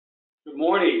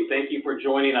morning. Thank you for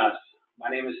joining us. My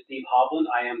name is Steve Hovland.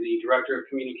 I am the Director of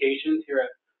Communications here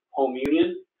at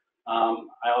HomeUnion.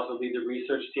 I also lead the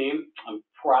research team. I'm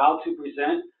proud to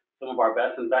present some of our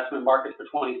best investment markets for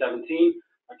 2017.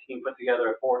 Our team put together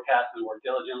a forecast and worked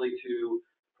diligently to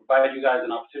provide you guys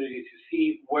an opportunity to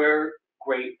see where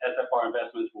great SFR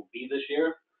investments will be this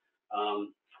year.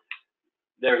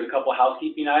 There's a couple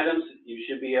housekeeping items. You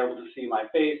should be able to see my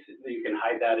face. You can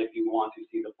hide that if you want to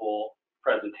see the full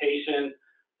presentation.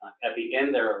 At the end,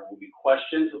 there will be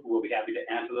questions. We'll be happy to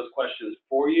answer those questions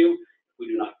for you. If we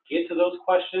do not get to those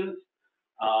questions,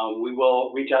 we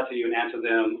will reach out to you and answer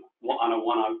them on a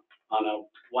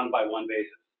one-by-one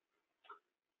basis.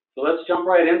 So let's jump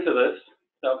right into this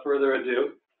without further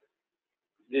ado.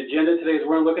 The agenda today is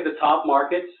we're going to look at the top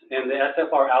markets and the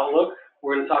SFR outlook.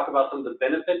 We're going to talk about some of the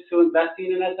benefits to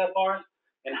investing in SFRs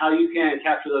and how you can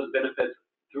capture those benefits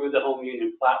through the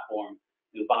HomeUnion platform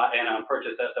and buy and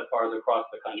purchase SFRs across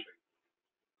the country.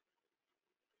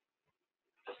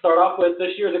 To start off with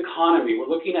this year's economy, we're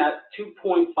looking at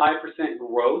 2.5%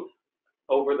 growth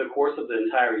over the course of the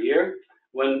entire year.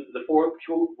 When the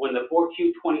 4Q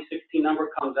 2016 number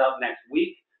comes out next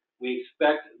week, we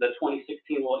expect that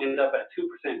 2016 will end up at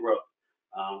 2% growth.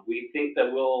 We think that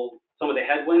some of the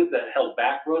headwinds that held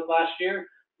back growth last year,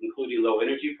 including low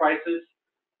energy prices,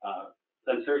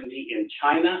 uncertainty in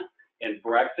China, and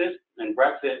Brexit,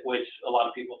 which a lot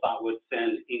of people thought would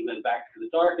send England back to the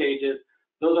dark ages,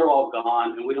 those are all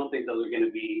gone, and we don't think those are going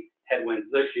to be headwinds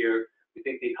this year. We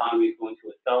think the economy is going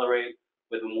to accelerate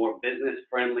with a more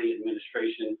business-friendly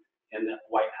administration in the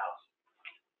White House.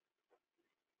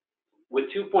 With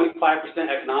 2.5%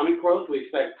 economic growth, we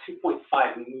expect 2.5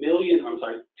 million, I'm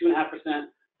sorry, 2.5%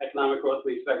 economic growth,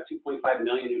 we expect 2.5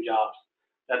 million new jobs.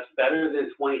 That's better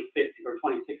than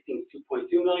 2016's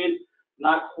 2.2 million,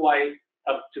 not quite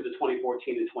up to the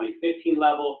 2014 to 2015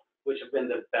 level, which have been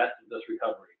the best of this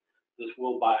recovery. This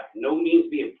will by no means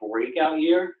be a breakout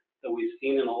year that we've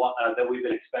seen that we've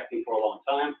been expecting for a long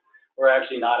time. We're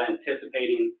actually not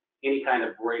anticipating any kind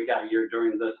of breakout year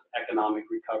during this economic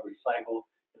recovery cycle.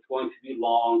 It's going to be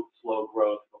long, slow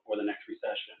growth before the next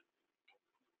recession.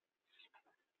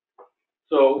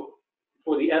 So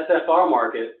for the SFR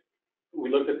market, we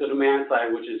looked at the demand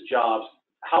side, which is jobs.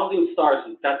 Housing starts,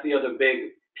 that's the other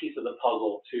big piece of the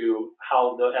puzzle to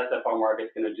how the SFR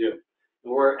market's going to do.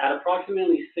 We're at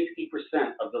approximately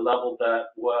 60% of the level that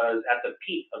was at the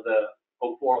peak of the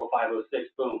 04, 05, 06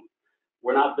 boom.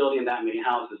 We're not building that many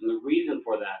houses, and the reason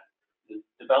for that is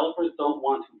developers don't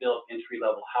want to build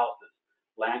entry-level houses.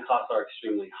 Land costs are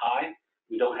extremely high.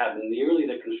 We don't have nearly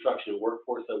the construction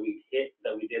workforce that we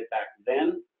did back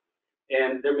then,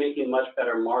 and they're making much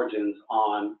better margins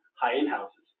on high-end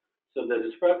houses. So the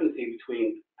discrepancy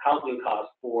between housing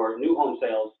costs for new home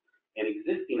sales and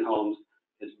existing homes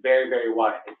is very, very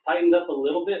wide. It's tightened up a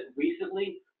little bit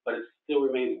recently, but it still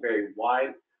remains very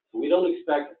wide. So we don't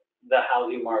expect the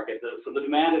housing market, so the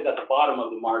demand is at the bottom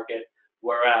of the market,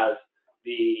 whereas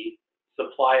the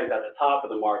supply is at the top of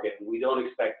the market, and we don't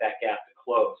expect that gap to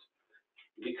close.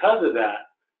 Because of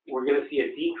that, we're going to see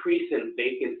a decrease in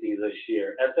vacancy this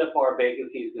year. SFR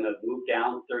vacancy is going to move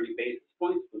down 30 basis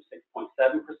points from 6.7%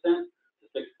 to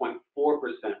 6.4%.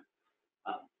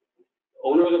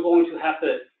 Owners are going to have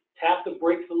to tap the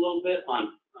brakes a little bit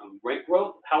on rent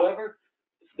growth. However,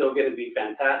 it's still going to be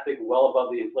fantastic, well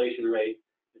above the inflation rate.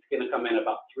 It's going to come in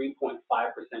about 3.5%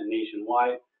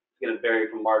 nationwide. It's going to vary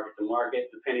from market to market,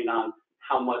 depending on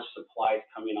how much supply is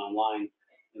coming online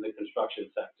in the construction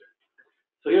sector.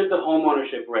 So here's the home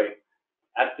ownership rate.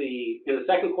 In the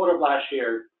second quarter of last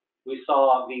year, we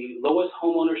saw the lowest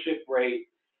home ownership rate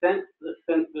since the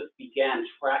census began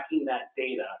tracking that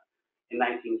data in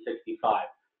 1965.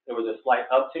 There was a slight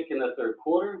uptick in the third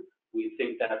quarter. We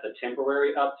think that's a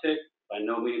temporary uptick. By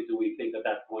no means do we think that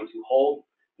that's going to hold.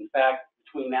 In fact,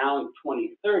 between now and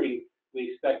 2030,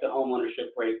 we expect the home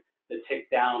ownership rate to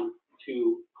tick down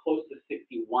to close to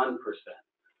 61%.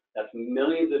 That's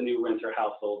millions of new renter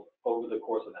households over the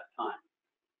course of that time.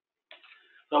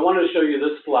 So I wanted to show you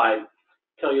this slide,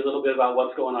 tell you a little bit about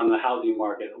what's going on in the housing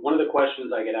market. One of the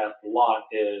questions I get asked a lot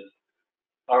is,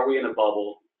 are we in a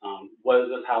bubble? What is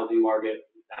this housing market?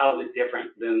 How is it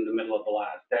different than the middle of the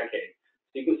last decade?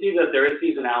 So you can see that there is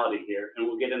seasonality here, and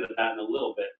we'll get into that in a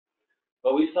little bit.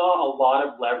 But we saw a lot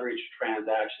of leveraged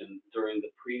transactions during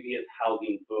the previous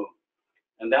housing boom.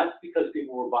 And that's because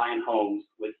people were buying homes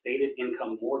with stated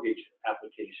income mortgage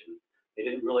applications. They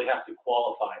didn't really have to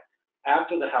qualify.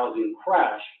 After the housing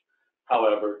crash,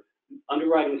 however,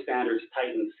 underwriting standards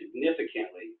tightened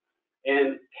significantly,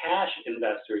 and cash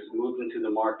investors moved into the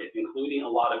market, including a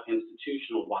lot of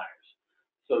institutional buyers.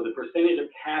 So the percentage of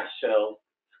cash sales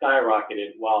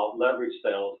skyrocketed while leverage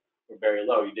sales were very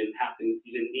low. You didn't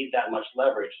need that much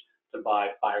leverage to buy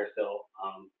fire sale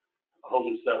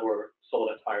homes that were sold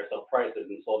at fire sale prices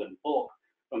and sold in bulk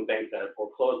from banks that had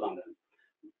foreclosed on them.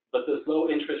 But this low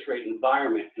interest rate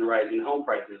environment and rising home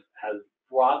prices has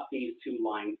brought these two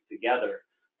lines together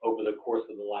over the course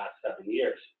of the last 7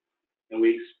 years. And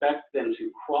we expect them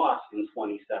to cross in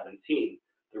 2017.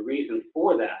 The reason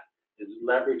for that is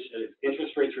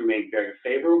interest rates remain very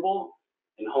favorable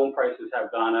and home prices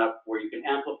have gone up where you can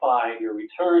amplify your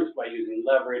returns by using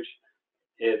leverage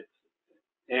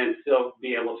and still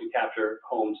be able to capture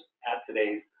homes at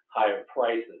today's higher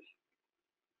prices.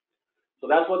 So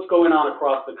that's what's going on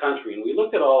across the country. And we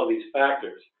looked at all of these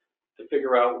factors to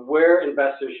figure out where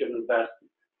investors should invest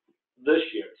this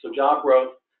year. So job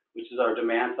growth, which is our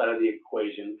demand side of the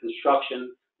equation.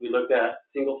 Construction, we looked at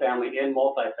single family and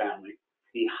multifamily.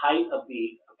 The height of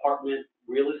the apartment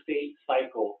real estate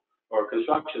cycle or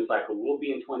construction cycle will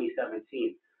be in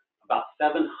 2017. About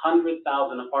 700,000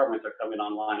 apartments are coming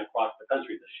online across the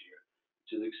country this year,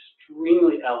 which is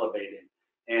extremely elevated.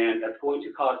 And that's going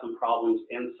to cause some problems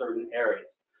in certain areas.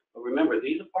 But remember,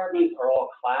 these apartments are all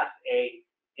Class A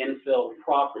infill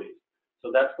properties.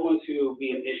 So that's going to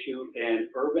be an issue in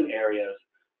urban areas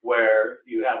where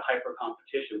you have hyper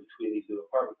competition between these new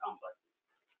apartment complexes.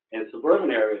 In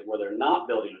suburban areas where they're not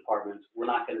building apartments, we're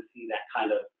not going to see that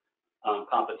kind of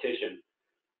competition.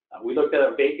 We looked at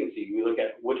a vacancy. We look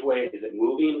at which way is it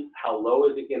moving, how low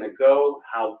is it going to go,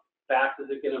 how fast is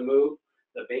it going to move.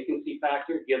 The vacancy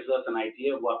factor gives us an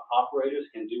idea of what operators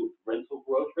can do with rental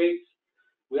growth rates.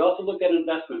 We also look at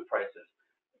investment prices.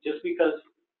 Just because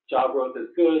job growth is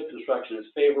good, construction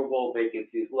is favorable,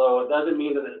 vacancy is low, it doesn't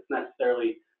mean that it's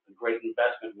necessarily a great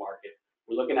investment market.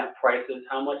 We're looking at prices.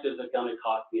 How much is it going to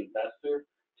cost the investor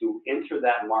to enter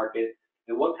that market,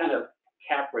 and what kind of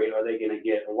cap rate are they going to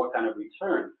get, or what kind of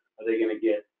return are they going to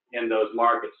get in those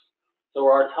markets? So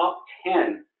our top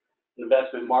 10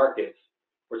 investment markets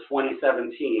for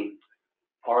 2017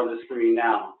 are on the screen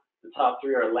now. The top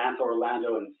three are Atlanta,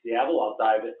 Orlando, and Seattle. I'll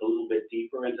dive a little bit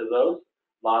deeper into those.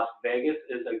 Las Vegas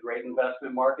is a great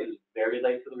investment market. It's very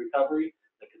late to the recovery.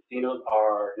 The casinos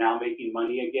are now making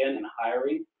money again and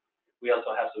hiring. We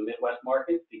also have some Midwest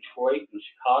markets, Detroit and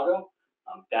Chicago,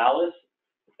 Dallas.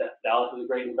 Dallas is a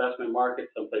great investment market,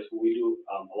 someplace where we do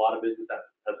a lot of business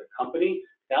as a company.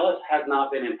 Dallas has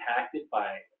not been impacted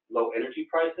by low energy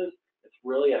prices. It's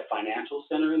really a financial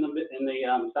center in the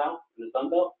South, in the Sun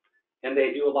Belt, and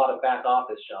they do a lot of back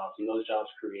office jobs, and those jobs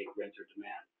create renter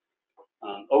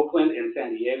demand. Oakland and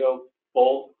San Diego,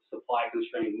 both supply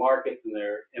constrained markets, and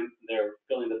they're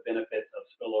feeling the benefits of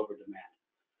spillover demand.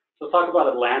 So let's talk about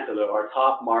Atlanta, though, our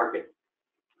top market.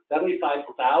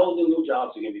 75,000 new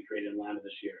jobs are going to be created in Atlanta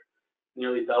this year,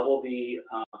 nearly double the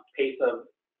pace of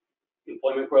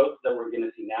employment growth that we're going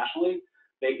to see nationally.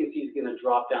 Vacancy is going to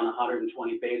drop down 120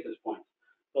 basis points.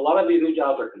 So a lot of these new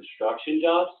jobs are construction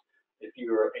jobs. If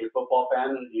you're a football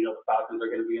fan, you know the Falcons are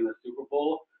going to be in the Super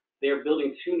Bowl. They're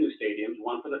building two new stadiums,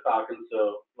 one for the Falcons.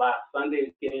 So last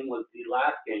Sunday's game was the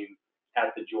last game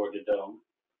at the Georgia Dome.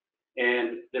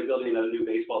 And they're building a new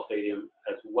baseball stadium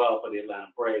as well for the Atlanta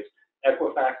Braves.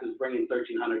 Equifax is bringing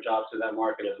 1,300 jobs to that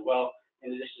market as well, in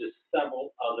addition to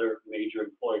several other major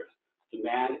employers.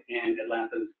 Demand in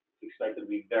Atlanta is expected to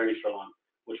be very strong,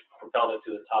 which propelled it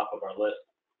to the top of our list.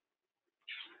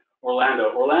 Orlando.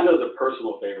 Orlando is a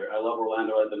personal favorite. I love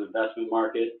Orlando as an investment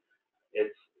market.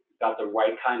 It's got the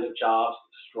right kind of jobs,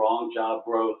 strong job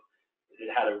growth. It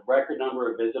had a record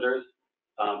number of visitors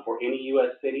for any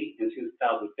U.S. city in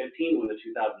 2015. When the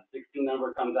 2016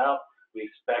 number comes out, we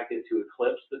expect it to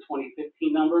eclipse the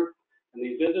 2015 number. And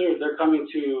these visitors, they're coming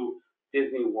to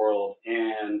Disney World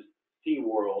and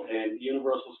SeaWorld and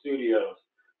Universal Studios.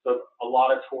 So a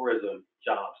lot of tourism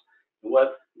jobs.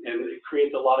 And it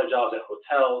creates a lot of jobs at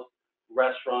hotels,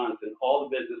 restaurants, and all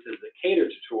the businesses that cater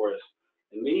to tourists.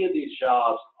 And many of these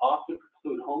jobs often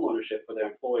preclude homeownership for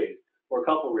their employees for a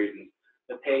couple reasons.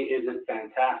 The pay isn't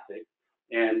fantastic.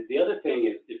 And the other thing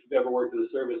is, if you've ever worked in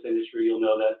the service industry, you'll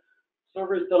know that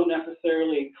servers don't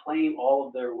necessarily claim all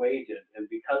of their wages. And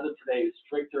because of today's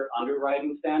stricter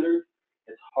underwriting standards,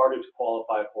 it's harder to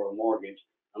qualify for a mortgage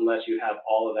unless you have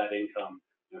all of that income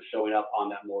showing up on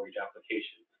that mortgage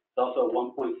application. It's also a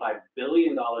 $1.5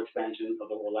 billion expansion of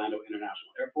the Orlando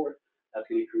International Airport. That's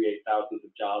going to create thousands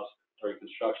of jobs during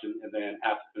construction, and then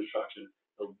after construction,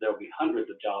 there'll be hundreds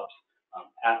of jobs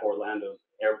at Orlando's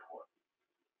airport.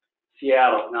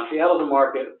 Seattle. Now, Seattle's a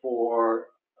market for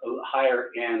a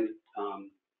higher-end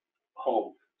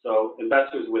home. So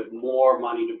investors with more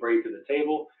money to bring to the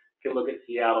table can look at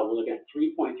Seattle. We're looking at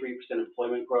 3.3%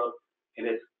 employment growth, and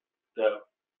it's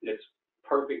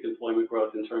perfect employment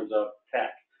growth in terms of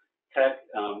tech.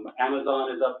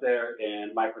 Amazon is up there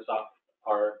and Microsoft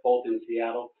are both in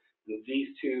Seattle. And these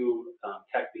two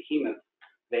tech behemoths,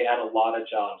 they add a lot of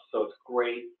jobs. So it's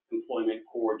great employment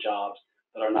core jobs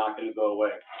that are not going to go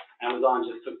away. Amazon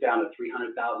just took down a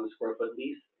 300,000 square foot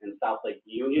lease in South Lake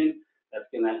Union. That's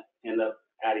going to end up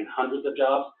adding hundreds of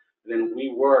jobs. Then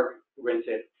WeWork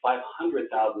rented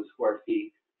 500,000 square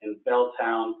feet in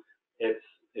Belltown.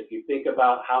 If you think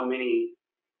about how many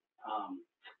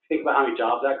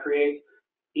jobs that creates,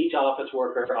 each office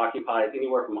worker occupies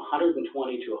anywhere from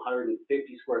 120 to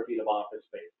 150 square feet of office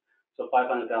space. So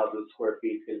 500,000 square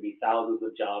feet is going to be thousands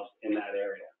of jobs in that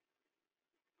area.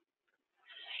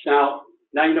 Now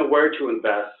you know where to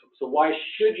invest. So why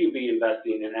should you be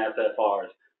investing in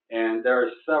SFRs? And there are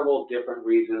several different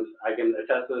reasons. I can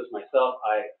attest to this myself.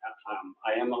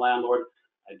 I am a landlord.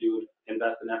 I do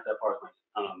invest in SFRs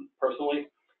personally.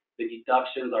 The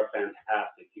deductions are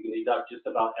fantastic. You can deduct just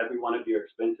about every one of your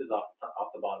expenses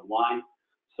off the bottom line.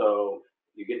 So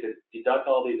you get to deduct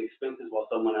all these expenses while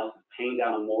someone else is paying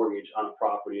down a mortgage on a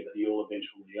property that you'll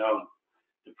eventually own.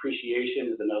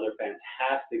 Depreciation is another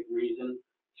fantastic reason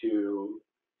to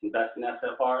invest in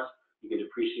SFRs. You can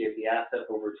depreciate the asset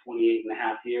over 28 and a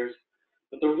half years.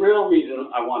 But the real reason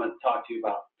I want to talk to you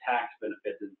about tax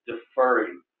benefits is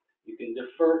deferring. You can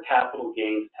defer capital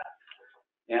gains tax.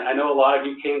 And I know a lot of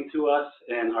you came to us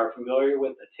and are familiar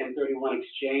with a 1031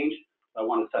 exchange. I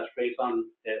want to touch base on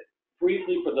it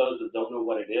briefly for those that don't know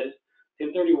what it is.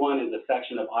 1031 is a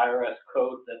section of IRS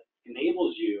code that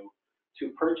enables you to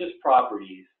purchase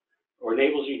properties or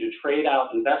enables you to trade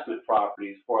out investment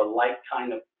properties for a like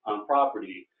kind of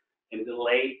property and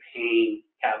delay paying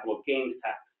capital gains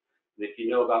tax. And if you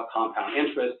know about compound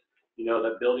interest, you know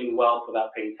that building wealth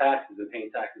without paying taxes and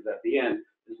paying taxes at the end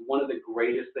is one of the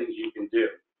greatest things you can do.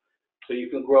 So you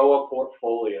can grow a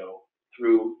portfolio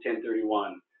through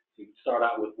 1031. You can start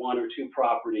out with one or two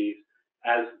properties.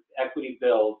 As equity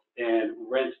builds and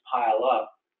rents pile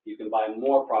up, you can buy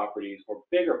more properties or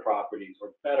bigger properties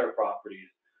or better properties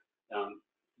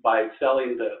by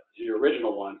selling your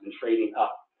original ones and trading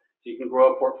up. So you can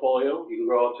grow a portfolio. You can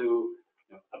grow up to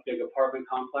a big apartment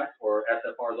complex or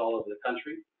SFRs all over the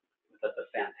country. That's a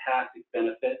fantastic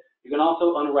benefit. You can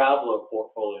also unravel a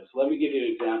portfolio. So let me give you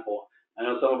an example. I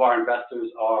know some of our investors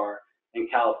are in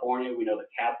California. We know the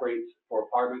cap rates for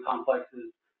apartment complexes,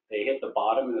 they hit the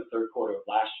bottom in the third quarter of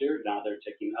last year. Now they're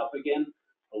ticking up again.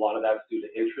 A lot of that's due to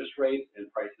interest rates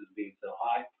and prices being so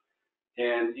high.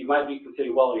 And you might be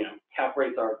considering, well, cap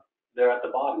rates they're at the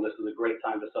bottom. This is a great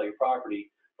time to sell your property,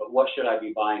 but what should I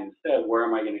be buying instead? Where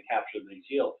am I going to capture these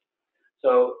yields?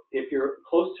 So if you're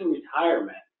close to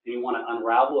retirement and you want to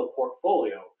unravel a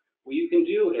portfolio, what you can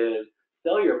do is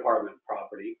sell your apartment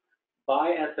property,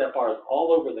 buy SFRs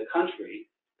all over the country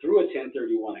through a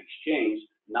 1031 exchange,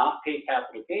 not pay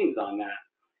capital gains on that,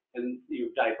 and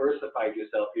you've diversified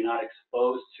yourself. You're not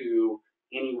exposed to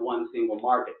any one single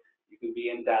market. You can be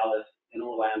in Dallas, in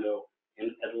Orlando,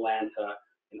 in Atlanta,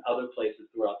 and other places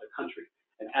throughout the country.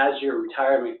 And as your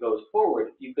retirement goes forward,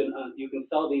 you can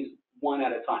sell these one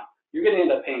at a time. You're going to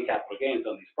end up paying capital gains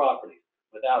on these properties,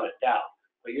 without a doubt.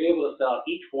 But you're able to sell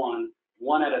each one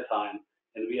at a time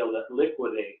and be able to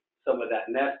liquidate some of that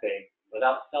nest egg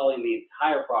without selling the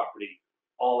entire property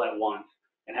all at once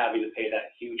and having to pay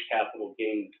that huge capital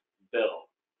gains bill.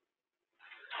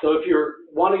 So if you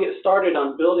want to get started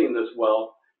on building this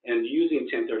wealth and using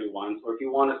 1031s, or if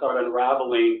you want to start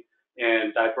unraveling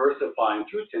and diversifying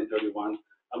through 1031s,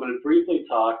 I'm going to briefly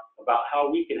talk about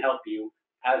how we can help you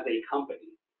as a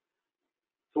company.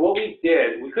 So what we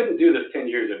did, we couldn't do this 10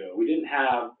 years ago. We didn't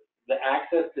have the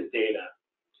access to data,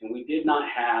 and we did not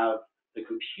have the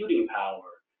computing power,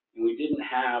 and we didn't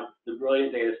have the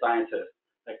brilliant data scientists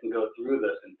that can go through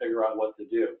this and figure out what to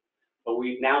do. But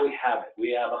now we have it.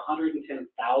 We have 110,000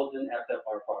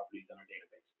 SFR properties in our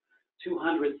database,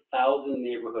 200,000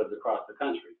 neighborhoods across the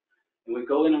country. And we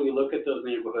go in and we look at those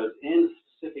neighborhoods in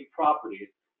specific properties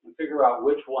and figure out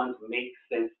which ones make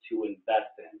sense to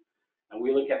invest in. And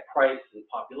we look at price and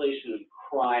population and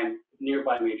crime,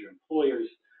 nearby major employers,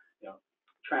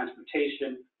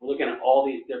 transportation. We're looking at all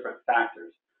these different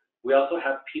factors. We also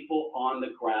have people on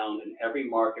the ground in every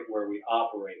market where we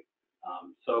operate.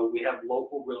 So we have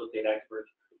local real estate experts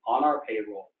on our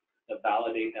payroll that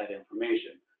validate that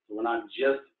information. So we're not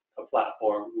just a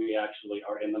platform, we actually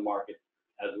are in the market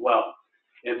as well.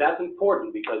 And that's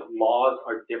important because laws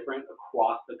are different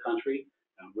across the country.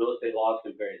 Real estate laws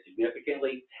can vary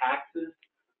significantly. Taxes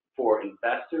for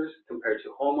investors compared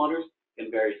to homeowners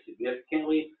can vary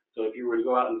significantly. So if you were to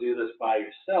go out and do this by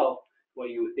yourself,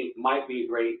 what you would think might be a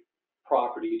great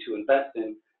property to invest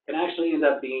in can actually end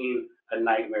up being a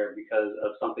nightmare because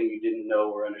of something you didn't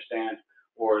know or understand,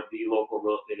 or the local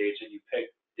real estate agent you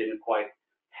picked didn't quite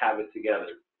have it together.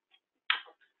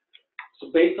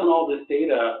 So based on all this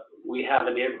data, we have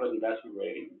a neighborhood investment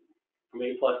rating. From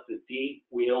A+ to D,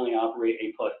 we only operate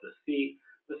A+ to C.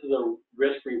 This is a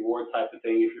risk-reward type of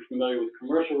thing. If you're familiar with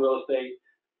commercial real estate,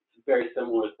 it's a very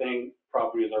similar thing.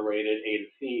 Properties are rated A to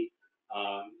C,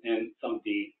 and some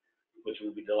D, which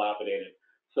would be dilapidated.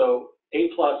 So A+,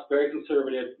 very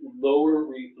conservative, lower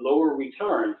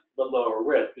returns, but lower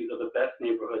risk. These are the best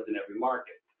neighborhoods in every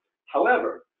market.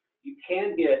 However, you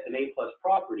can get an A+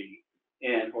 property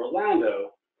in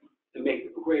Orlando to make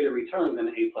a greater return than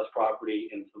an A+ property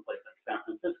in some place like San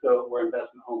Francisco, where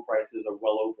investment home prices are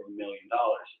well over $1 million.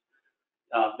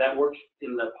 That works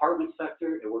in the apartment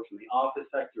sector, it works in the office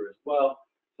sector as well.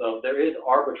 So there is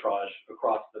arbitrage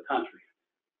across the country.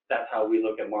 That's how we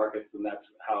look at markets, and that's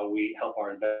how we help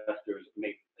our investors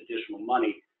make additional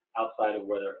money outside of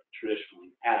where they're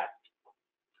traditionally at.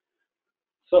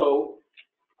 So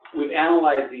we've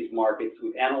analyzed these markets,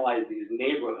 we've analyzed these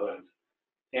neighborhoods,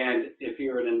 and if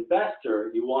you're an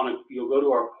investor, you'll go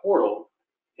to our portal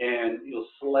and you'll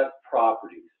select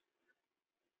properties.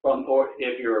 Or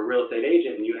if you're a real estate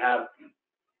agent and you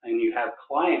have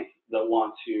clients that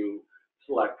want to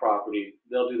select properties,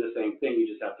 they'll do the same thing. You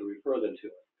just have to refer them to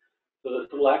us. So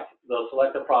they'll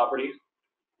select the properties.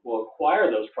 We'll acquire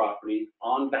those properties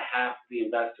on behalf of the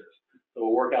investors. So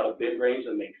we'll work out a bid range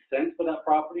that makes sense for that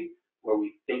property, where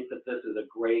we think that this is a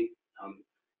great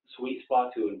sweet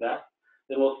spot to invest.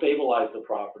 Then we'll stabilize the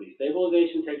property.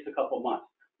 Stabilization takes a couple months.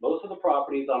 Most of the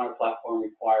properties on our platform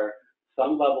require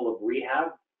some level of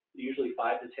rehab, usually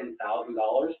 $5,000 to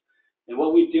 $10,000. And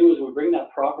what we do is we bring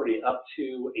that property up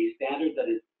to a standard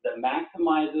that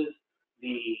maximizes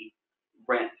the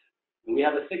rent. And we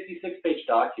have a 66-page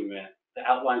document that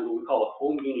outlines what we call a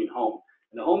HomeUnion home.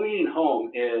 And the HomeUnion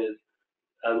home is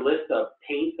a list of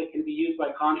paints that can be used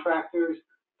by contractors,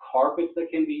 carpets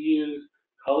that can be used,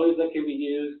 colors that can be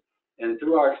used. And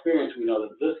through our experience, we know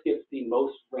that this gets the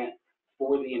most rent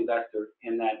for the investor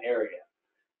in that area.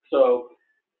 So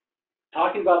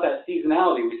talking about that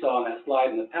seasonality we saw on that slide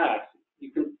in the past,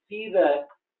 you can see that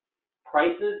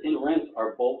prices and rents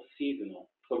are both seasonal.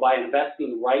 So by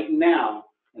investing right now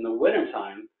in the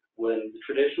wintertime, when the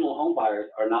traditional home buyers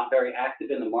are not very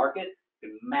active in the market, you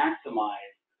can maximize,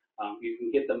 you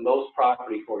can get the most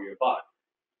property for your buck.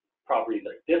 Properties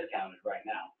are discounted right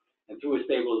now. And through a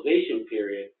stabilization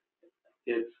period,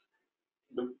 it's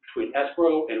between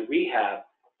escrow and rehab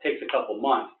takes a couple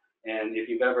months. And if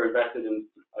you've ever invested in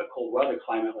a cold weather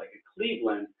climate like in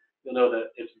Cleveland, you'll know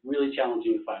that it's really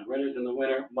challenging to find renters in the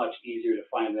winter, much easier to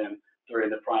find them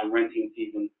during the prime renting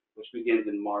season, which begins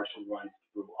in March and runs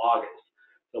through August.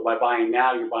 So by buying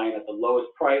now, you're buying at the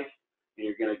lowest price, and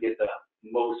you're going to get the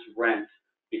most rent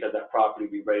because that property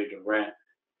will be ready to rent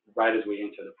right as we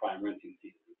enter the prime renting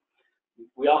season.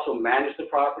 We also manage the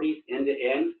properties end to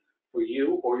end for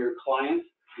you or your clients.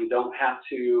 You don't have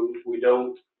to,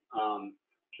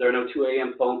 there are no 2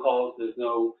 a.m. phone calls. There's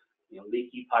no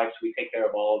leaky pipes. We take care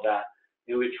of all of that.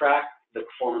 And we track the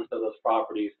performance of those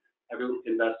properties. Every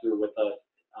investor with us,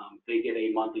 they get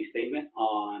a monthly statement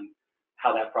on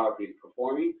how that property is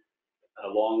performing,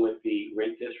 along with the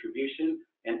rent distribution.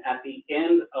 And at the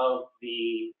end of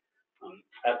the,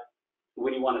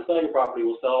 when you want to sell your property,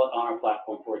 we'll sell it on our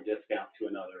platform for a discount to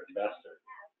another investor.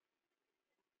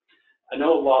 I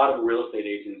know a lot of real estate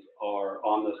agents are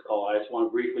on this call. I just want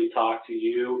to briefly talk to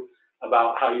you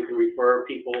about how you can refer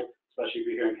people, especially if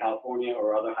you're here in California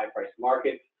or other high-priced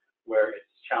markets where it's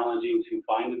challenging to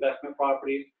find investment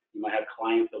properties. You might have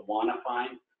clients that want to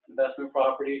find investment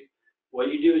properties. What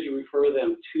you do is you refer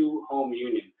them to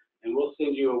HomeUnion, and we'll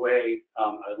send you away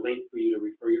a link for you to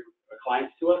refer your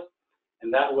clients to us.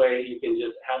 And that way you can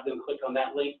just have them click on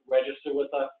that link, register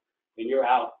with us, and you're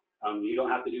out. You don't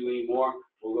have to do any more.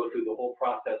 We'll go through the whole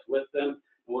process with them,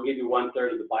 and we'll give you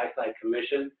 1/3 of the buy-side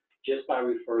commission just by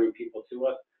referring people to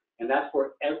us. And that's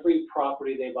for every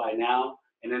property they buy now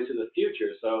and into the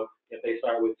future. So if they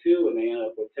start with 2 and they end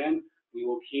up with 10, we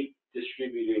will keep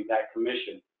distributing that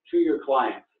commission to your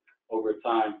clients over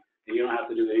time, and you don't have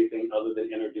to do anything other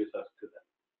than introduce us to them.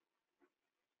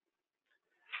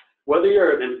 Whether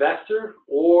you're an investor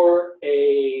or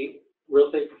a real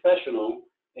estate professional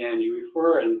and you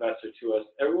refer an investor to us,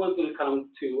 everyone's going to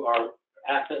come to our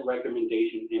asset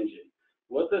recommendation engine.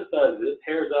 What this does is it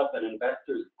pairs up an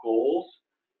investor's goals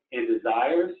and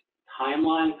desires,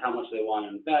 timelines, how much they want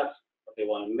to invest, what they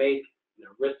want to make, their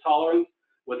risk tolerance,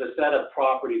 with a set of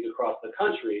properties across the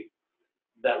country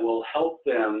that will help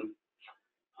them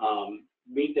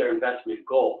meet their investment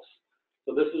goals.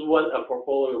 So this is what a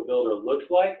portfolio builder looks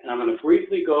like, and I'm going to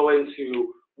briefly go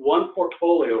into one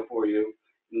portfolio for you.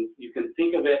 And you can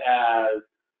think of it as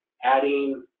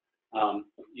adding,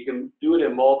 you can do it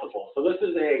in multiple. So this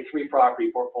is a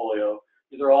 3-property portfolio.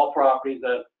 These are all properties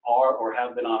that are or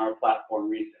have been on our platform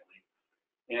recently.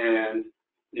 And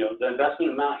the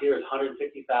investment amount here is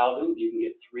 $150,000. You can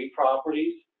get 3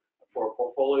 properties for a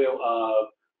portfolio of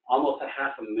almost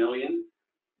 $500,000.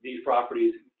 These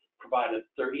properties provide a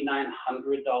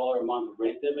 $3,900 a month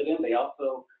rent dividend. They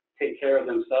also take care of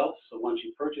themselves. So once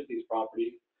you purchase these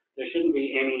properties, there shouldn't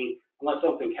be any, unless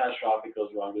something catastrophic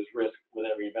goes wrong, there's risk with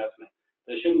every investment.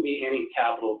 There shouldn't be any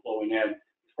capital flowing in.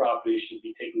 These properties should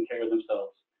be taking care of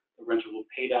themselves. The renter will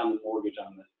pay down the mortgage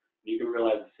on this. You can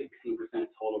realize a 16%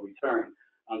 total return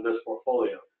on this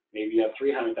portfolio. Maybe you have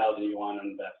 $300,000 you want to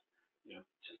invest.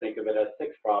 Just think of it as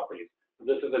 6 properties. So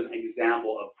this is an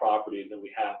example of properties that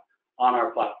we have on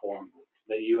our platform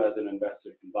that you as an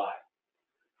investor can buy.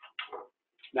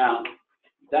 Now,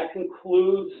 that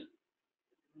concludes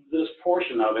this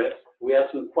portion of it. We have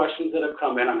some questions that have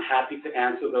come in. I'm happy to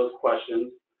answer those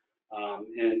questions.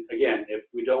 And again, if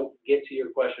we don't get to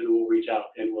your question, we'll reach out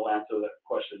and we'll answer that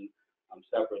question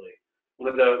separately. One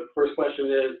of the first question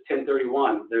is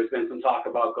 1031. There's been some talk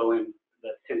about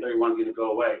that 1031 is going to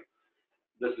go away.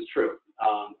 This is true.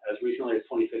 As recently as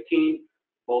 2015,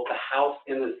 both the House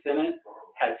and the Senate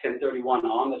had 1031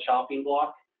 on the chopping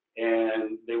block,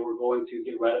 and they were going to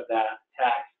get rid of that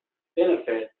tax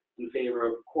benefit in favor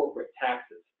of corporate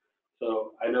taxes.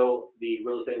 So I know the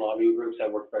real estate lobbying groups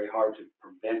have worked very hard to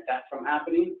prevent that from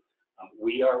happening.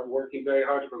 We are working very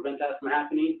hard to prevent that from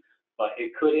happening, but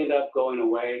it could end up going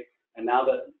away. And now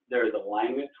that there is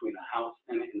alignment between the House,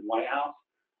 Senate, and White House,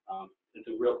 it's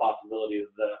a real possibility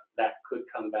that could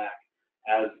come back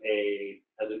as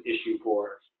an issue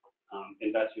for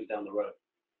investors down the road.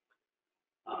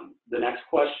 The next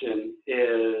question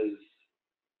is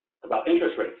about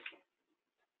interest rates.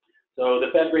 So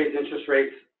the Fed raised interest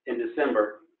rates in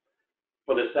December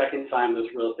for the second time this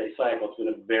real estate cycle. It's been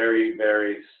a very,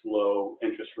 very slow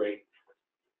interest rate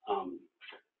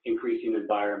increasing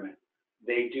environment.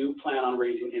 They do plan on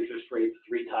raising interest rates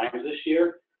 3 times this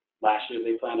year. Last year,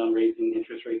 they planned on raising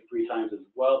interest rates 3 times as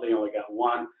well. They only got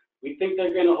 1. We think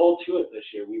they're going to hold to it this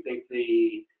year. We think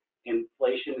the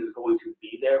inflation is going to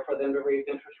be there for them to raise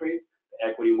interest rates. The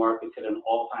equity markets hit an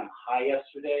all-time high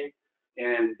yesterday.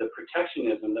 And the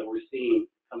protectionism that we're seeing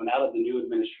coming out of the new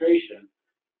administration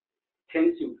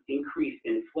tends to increase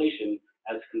inflation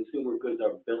as consumer goods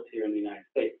are built here in the United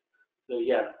States. So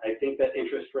yeah, I think that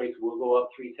interest rates will go up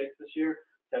 3 ticks this year,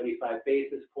 75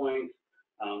 basis points.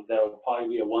 That will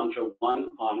probably be a 1-to-1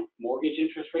 on mortgage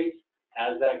interest rates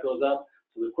as that goes up.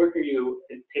 So the quicker you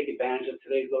take advantage of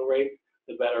today's low rates,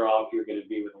 the better off you're going to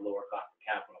be with a lower cost of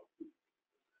capital.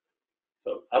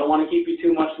 So I don't want to keep you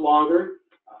too much longer.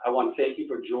 I want to thank you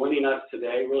for joining us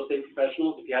today, real estate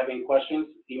professionals. If you have any questions,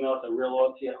 email us at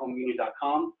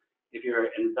realloyalty@homeunion.com. If you're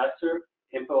an investor,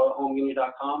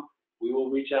 info@homeunion.com. We will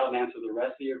reach out and answer the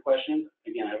rest of your questions.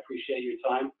 Again, I appreciate your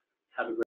time. Have a great